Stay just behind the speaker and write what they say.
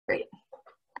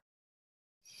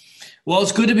Well,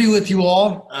 it's good to be with you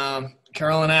all.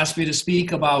 Carolyn asked me to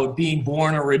speak about being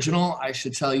born original. I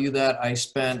should tell you that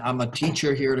I'm a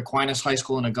teacher here at Aquinas High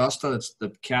School in Augusta.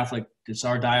 It's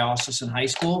our diocesan high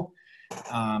school.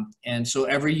 And so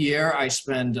every year I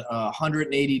spend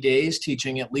 180 days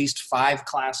teaching at least 5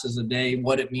 classes a day,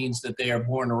 what it means that they are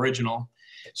born original.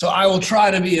 So I will try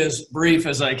to be as brief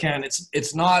as I can.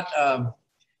 It's not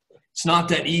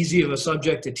that easy of a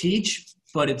subject to teach,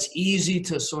 but it's easy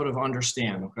to sort of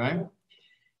understand, okay?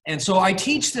 And so I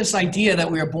teach this idea that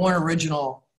we are born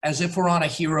original as if we're on a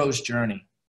hero's journey.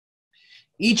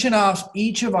 Each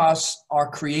of us are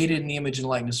created in the image and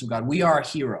likeness of God. We are a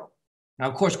hero. Now,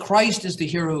 of course, Christ is the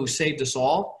hero who saved us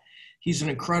all. He's an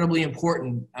incredibly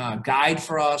important guide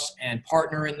for us and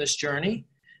partner in this journey.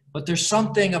 But there's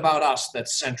something about us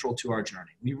that's central to our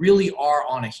journey. We really are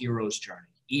on a hero's journey,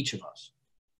 each of us.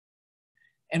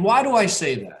 And why do I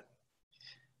say that?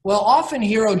 Well, often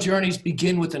hero journeys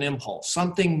begin with an impulse.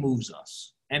 Something moves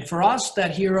us. And for us,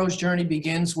 that hero's journey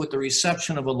begins with the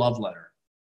reception of a love letter.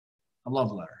 A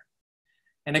love letter.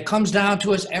 And it comes down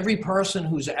to us, every person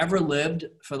who's ever lived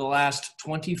for the last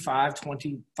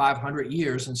 2,500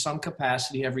 years in some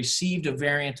capacity have received a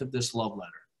variant of this love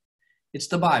letter. It's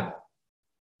the Bible.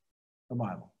 The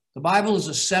Bible. The Bible is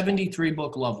a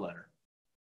 73-book love letter.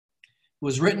 It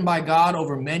was written by God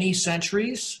over many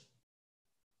centuries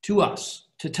to us,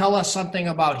 to tell us something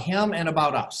about him and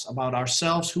about us, about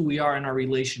ourselves, who we are in our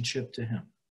relationship to him.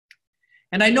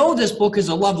 And I know this book is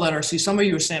a love letter. See, some of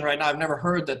you are saying right now, I've never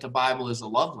heard that the Bible is a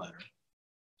love letter.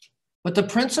 But the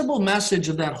principal message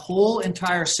of that whole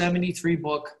entire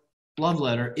 73-book love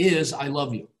letter is, I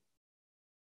love you.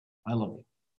 I love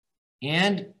you.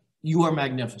 And you are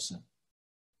magnificent.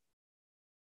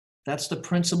 That's the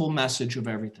principal message of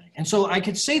everything. And so I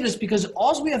could say this because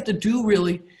all we have to do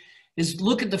really is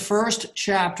look at the first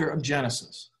chapter of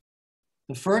Genesis,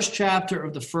 the first chapter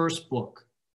of the first book.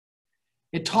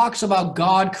 It talks about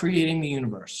God creating the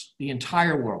universe, the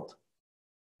entire world.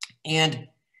 And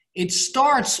it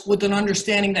starts with an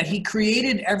understanding that he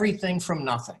created everything from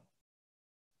nothing.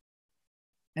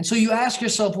 And so you ask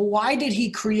yourself, well, why did he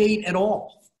create at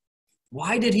all?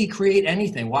 Why did he create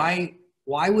anything? Why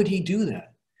would he do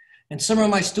that? And some of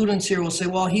my students here will say,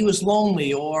 well, he was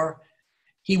lonely, or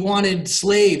he wanted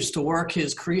slaves to work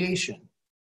his creation.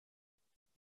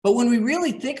 But when we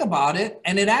really think about it,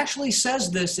 and it actually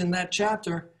says this in that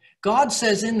chapter, God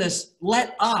says in this,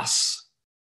 let us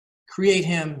create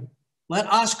him. Let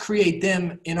us create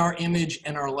them in our image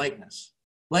and our likeness.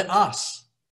 Let us.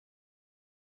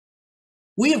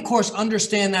 We, of course,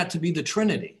 understand that to be the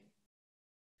Trinity.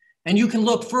 And you can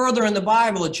look further in the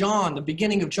Bible at John, the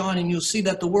beginning of John, and you'll see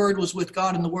that the Word was with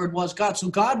God and the Word was God. So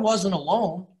God wasn't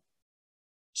alone.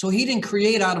 So he didn't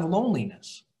create out of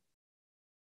loneliness.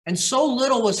 And so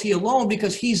little was he alone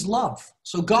because he's love.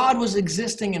 So God was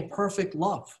existing in perfect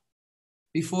love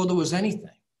before there was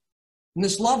anything. And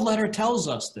this love letter tells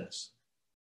us this,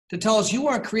 to tell us you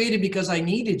weren't created because I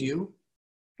needed you.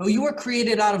 No, you were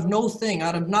created out of no thing,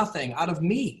 out of nothing, out of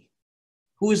me,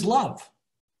 who is love.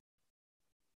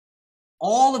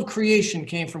 All of creation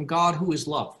came from God, who is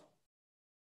love.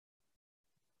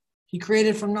 He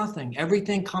created from nothing.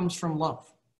 Everything comes from love.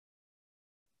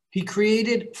 He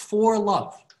created for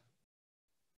love,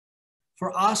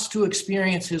 for us to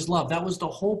experience his love. That was the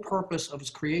whole purpose of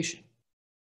his creation.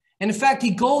 And in fact,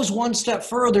 he goes one step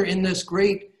further in this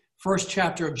great first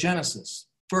chapter of Genesis,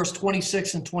 verse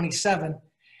 26 and 27.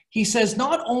 He says,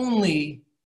 not only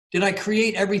did I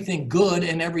create everything good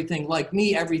and everything like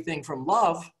me, everything from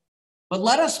love, but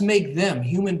let us make them,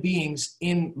 human beings,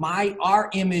 in our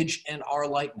image and our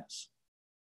likeness.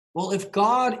 Well, if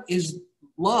God is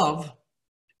love,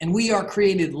 and we are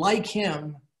created like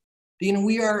him, then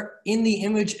we are in the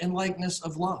image and likeness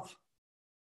of love.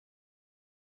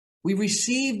 We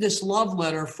receive this love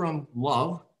letter from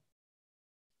love,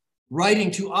 writing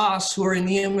to us who are in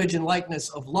the image and likeness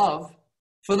of love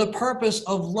for the purpose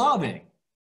of loving.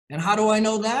 And how do I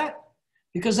know that?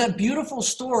 Because that beautiful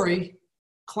story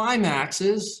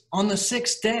climaxes on the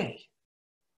 6th day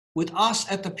with us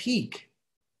at the peak.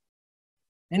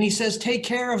 And he says, take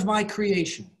care of my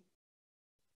creation.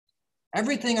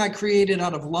 Everything I created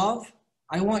out of love,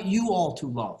 I want you all to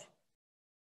love.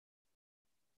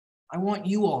 I want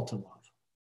you all to love.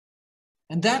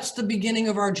 And that's the beginning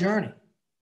of our journey,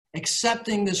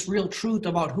 accepting this real truth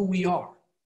about who we are.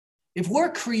 If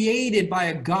we're created by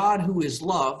a God who is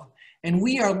love, and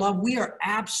we are love, we are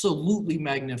absolutely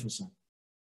magnificent.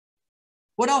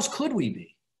 What else could we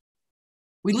be?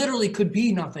 We literally could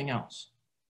be nothing else.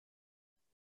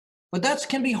 But that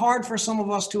can be hard for some of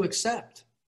us to accept.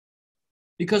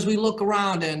 because we look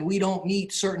around and we don't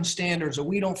meet certain standards or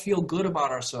we don't feel good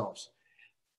about ourselves.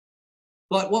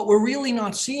 But what we're really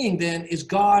not seeing then is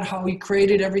God, how he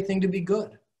created everything to be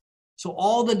good. So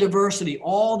all the diversity,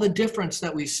 all the difference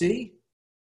that we see,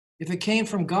 if it came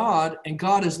from God and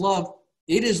God is love,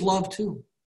 it is love too.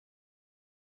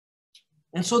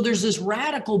 And so there's this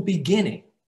radical beginning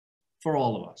for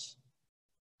all of us.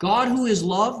 God, who is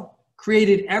love,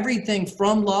 created everything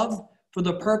from love for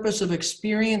the purpose of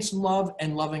experiencing love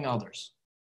and loving others.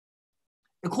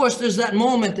 Of course, there's that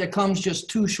moment that comes just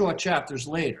 2 short chapters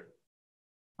later,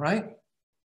 right?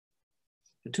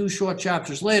 The 2 short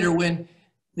chapters later, when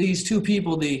these 2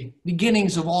 people, the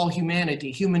beginnings of all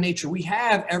humanity, human nature, we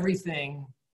have everything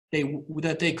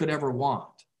that they could ever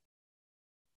want,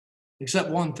 except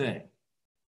one thing,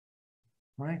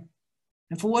 right?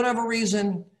 And for whatever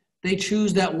reason, they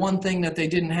choose that one thing that they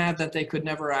didn't have that they could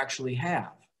never actually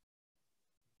have.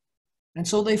 And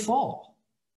so they fall.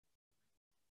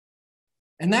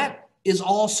 And that is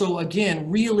also, again,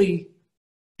 really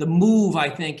the move, I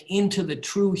think, into the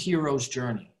true hero's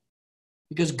journey.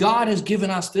 Because God has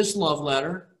given us this love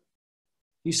letter.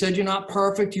 He said, you're not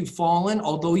perfect, you've fallen.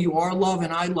 Although you are love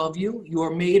and I love you, you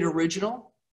are made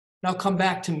original. Now come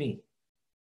back to me.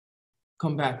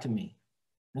 Come back to me.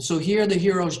 And so here the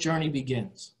hero's journey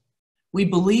begins. We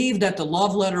believe that the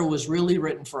love letter was really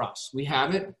written for us. We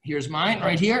have it. Here's mine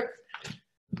right here.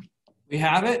 We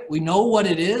have it. We know what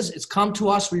it is. It's come to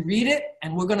us. We read it,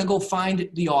 and we're going to go find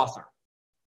the author.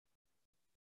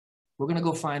 We're going to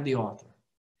go find the author.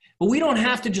 But we don't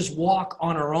have to just walk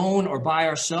on our own or by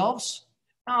ourselves.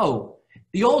 No.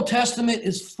 The Old Testament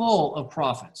is full of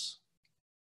prophets.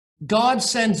 God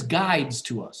sends guides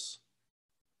to us.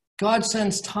 God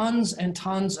sends tons and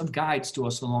tons of guides to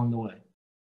us along the way.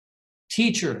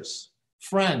 Teachers,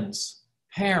 friends,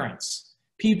 parents,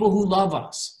 people who love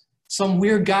us. Some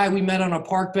weird guy we met on a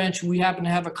park bench who we happen to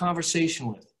have a conversation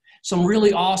with. Some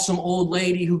really awesome old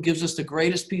lady who gives us the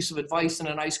greatest piece of advice in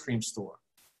an ice cream store.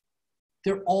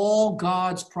 They're all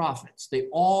God's prophets. They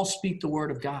all speak the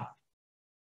word of God.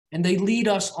 And they lead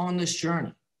us on this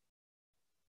journey.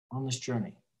 On this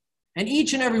journey. And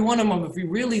each and every one of them, if we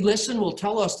really listen, will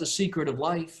tell us the secret of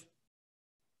life.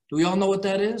 Do we all know what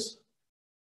that is?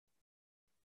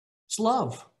 It's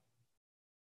love.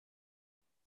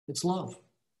 It's love.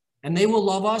 And they will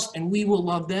love us, and we will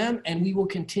love them, and we will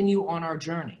continue on our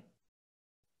journey.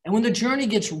 And when the journey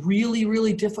gets really,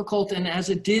 really difficult, and as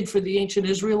it did for the ancient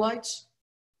Israelites,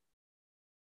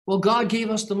 well, God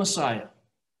gave us the Messiah.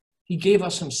 He gave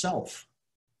us himself.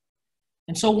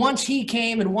 And so once he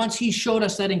came and once he showed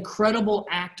us that incredible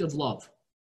act of love,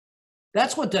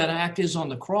 that's what that act is on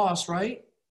the cross, right?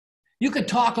 You could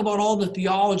talk about all the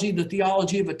theology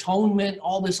of atonement,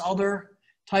 all this other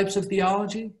types of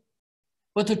theology.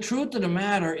 But the truth of the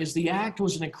matter is the act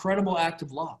was an incredible act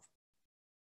of love.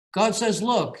 God says,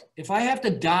 look, if I have to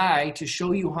die to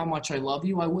show you how much I love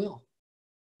you, I will.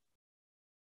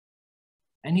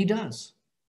 And he does.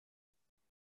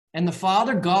 And the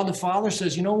Father, God the Father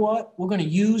says, you know what? We're going to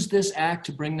use this act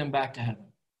to bring them back to heaven.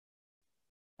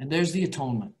 And there's the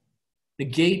atonement. The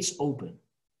gates open.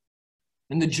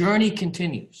 And the journey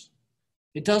continues.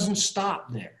 It doesn't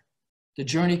stop there. The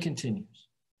journey continues.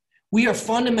 We are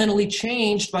fundamentally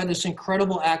changed by this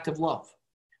incredible act of love.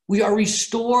 We are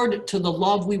restored to the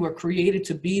love we were created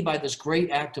to be by this great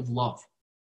act of love.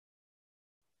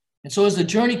 And so as the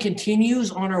journey continues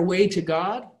on our way to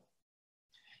God,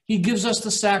 he gives us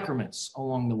the sacraments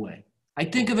along the way. I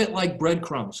think of it like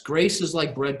breadcrumbs. Grace is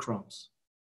like breadcrumbs.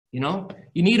 You know,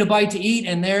 you need a bite to eat,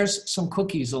 and there's some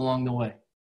cookies along the way.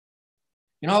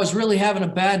 You know, I was really having a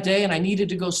bad day, and I needed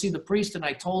to go see the priest, and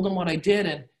I told him what I did,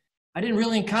 and I didn't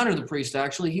really encounter the priest,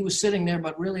 actually. He was sitting there,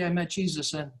 but really I met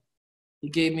Jesus, and he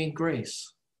gave me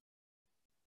grace.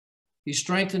 He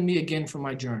strengthened me again for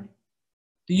my journey.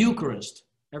 The Eucharist,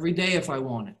 every day if I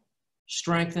want it,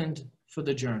 strengthened for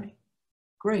the journey.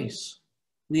 Grace,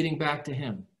 leading back to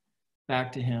him,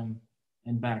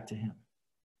 and back to him.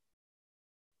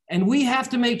 And we have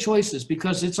to make choices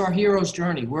because it's our hero's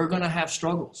journey. We're going to have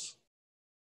struggles.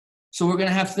 So we're going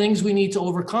to have things we need to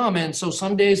overcome. And so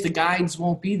some days the guides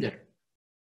won't be there.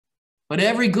 But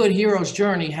every good hero's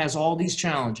journey has all these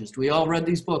challenges. We all read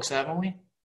these books, haven't we?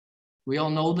 We all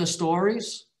know the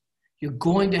stories. You're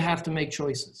going to have to make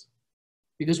choices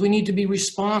because we need to be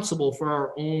responsible for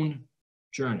our own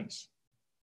journeys.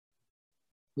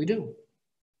 We do.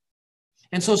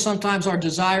 And so sometimes our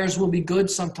desires will be good,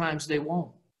 sometimes they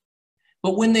won't.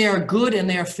 But when they are good and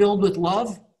they are filled with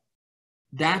love,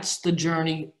 that's the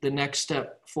journey, the next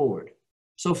step forward.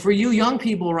 So for you young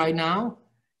people right now,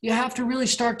 you have to really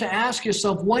start to ask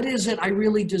yourself, what is it I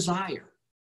really desire?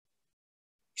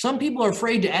 Some people are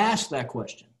afraid to ask that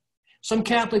question. Some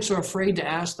Catholics are afraid to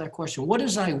ask that question. What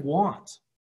does I want?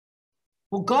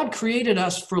 Well, God created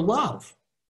us for love,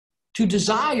 to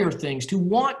desire things, to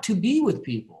want to be with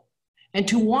people, and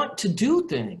to want to do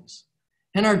things.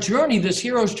 And our journey, this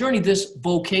hero's journey, this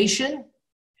vocation,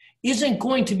 isn't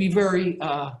going to be very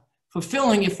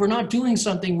fulfilling if we're not doing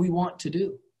something we want to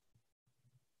do.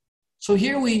 So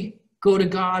here we go to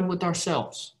God with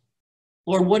ourselves.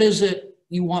 Lord, what is it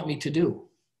you want me to do?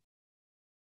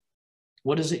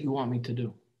 What is it you want me to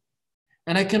do?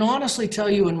 And I can honestly tell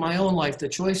you in my own life, the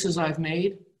choices I've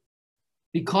made,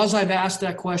 because I've asked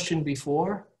that question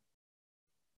before,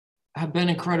 have been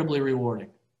incredibly rewarding.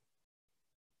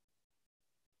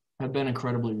 Have been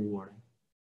incredibly rewarding.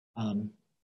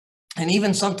 And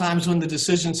even sometimes when the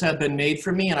decisions have been made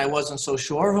for me and I wasn't so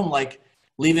sure of them, like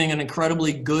leaving an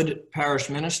incredibly good parish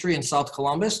ministry in South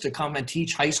Columbus to come and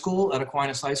teach high school at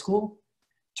Aquinas High School,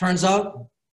 turns out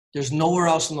there's nowhere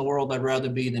else in the world I'd rather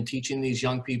be than teaching these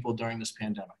young people during this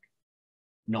pandemic.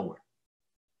 Nowhere.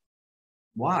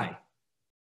 Why?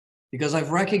 Because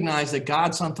I've recognized that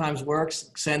God sometimes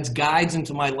works, sends guides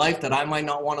into my life that I might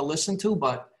not want to listen to,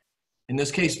 but in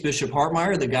this case, Bishop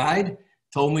Hartmeyer, the guide,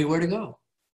 told me where to go.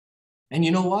 And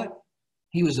you know what?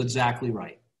 He was exactly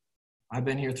right. I've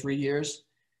been here 3 years,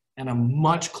 and I'm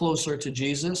much closer to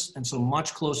Jesus, and so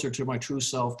much closer to my true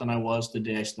self than I was the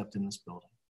day I stepped in this building.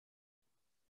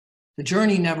 The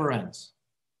journey never ends.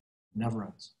 Never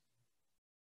ends.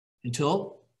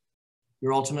 Until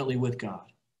you're ultimately with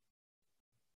God.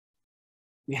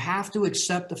 We have to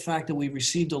accept the fact that we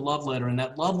received a love letter, and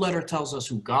that love letter tells us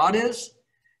who God is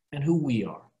and who we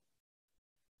are.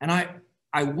 And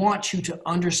I want you to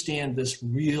understand this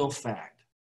real fact.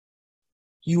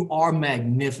 You are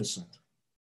magnificent.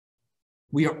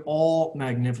 We are all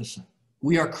magnificent.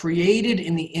 We are created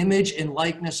in the image and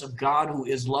likeness of God who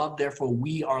is love, therefore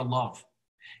we are love.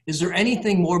 Is there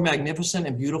anything more magnificent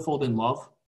and beautiful than love?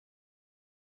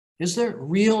 Is there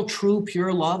real, true,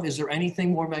 pure love? Is there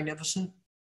anything more magnificent?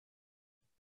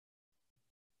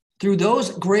 Through those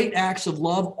great acts of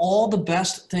love, all the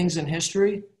best things in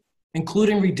history,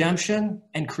 including redemption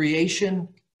and creation,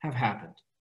 have happened.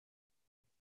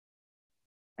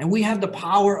 And we have the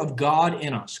power of God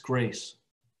in us, grace.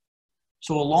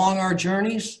 So along our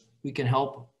journeys, we can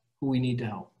help who we need to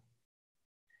help.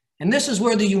 And this is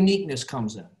where the uniqueness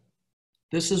comes in.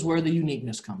 This is where the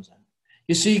uniqueness comes in.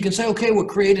 You see, you can say, okay, we're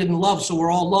created in love, so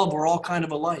we're all love, we're all kind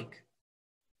of alike.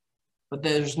 But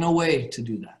there's no way to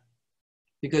do that.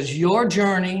 Because your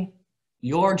journey,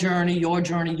 your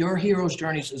hero's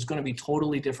journey is going to be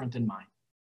totally different than mine.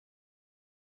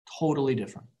 Totally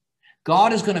different.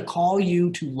 God is going to call you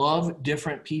to love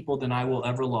different people than I will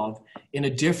ever love in a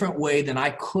different way than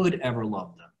I could ever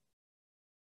love them.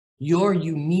 Your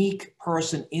unique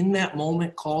person in that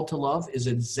moment called to love is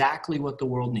exactly what the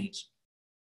world needs.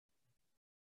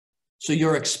 So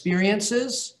your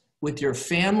experiences with your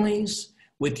families,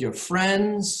 with your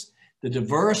friends, the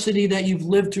diversity that you've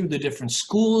lived through, the different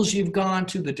schools you've gone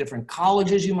to, the different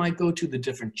colleges you might go to, the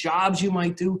different jobs you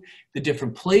might do, the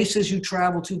different places you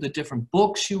travel to, the different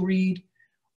books you read,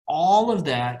 all of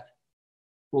that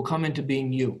will come into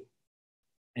being you.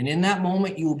 And in that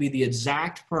moment, you will be the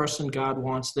exact person God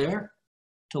wants there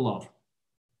to love.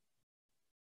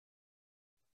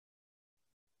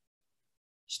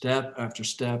 Step after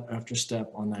step after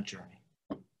step on that journey.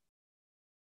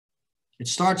 It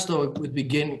starts, though,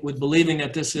 with believing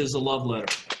that this is a love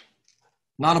letter,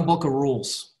 not a book of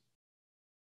rules.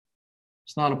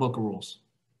 It's not a book of rules.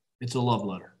 It's a love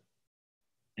letter.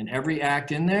 And every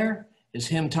act in there is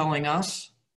him telling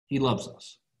us he loves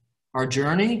us. Our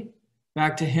journey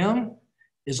back to him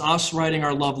is us writing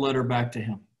our love letter back to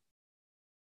him.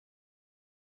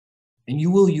 And you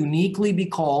will uniquely be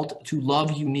called to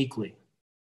love uniquely.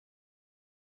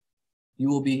 You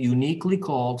will be uniquely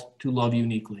called to love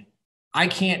uniquely. I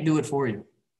can't do it for you.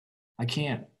 I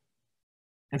can't.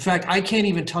 In fact, I can't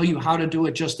even tell you how to do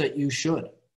it, just that you should.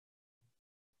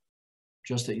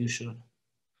 Just that you should.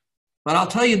 But I'll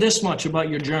tell you this much about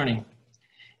your journey.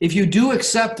 If you do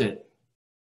accept it,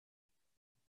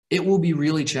 it will be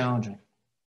really challenging.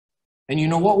 And you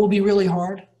know what will be really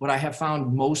hard? What I have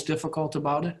found most difficult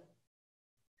about it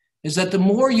is that the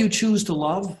more you choose to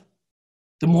love,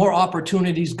 the more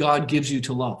opportunities God gives you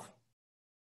to love.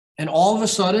 And all of a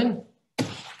sudden,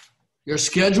 your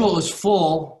schedule is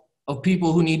full of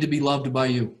people who need to be loved by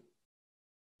you.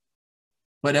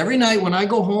 But every night when I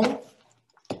go home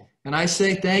and I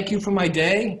say thank you for my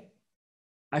day,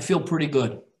 I feel pretty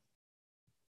good.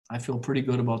 I feel pretty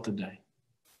good about the day.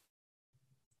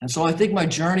 And so I think my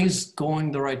journey's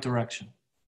going the right direction.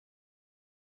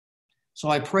 So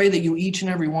I pray that you, each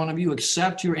and every one of you,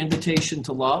 accept your invitation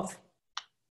to love.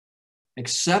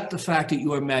 Accept the fact that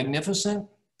you are magnificent,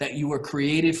 that you were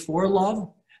created for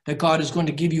love, that God is going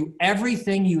to give you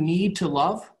everything you need to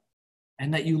love,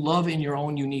 and that you love in your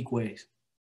own unique ways.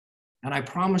 And I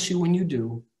promise you, when you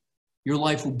do, your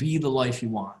life will be the life you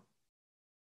want.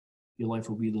 Your life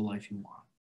will be the life you want.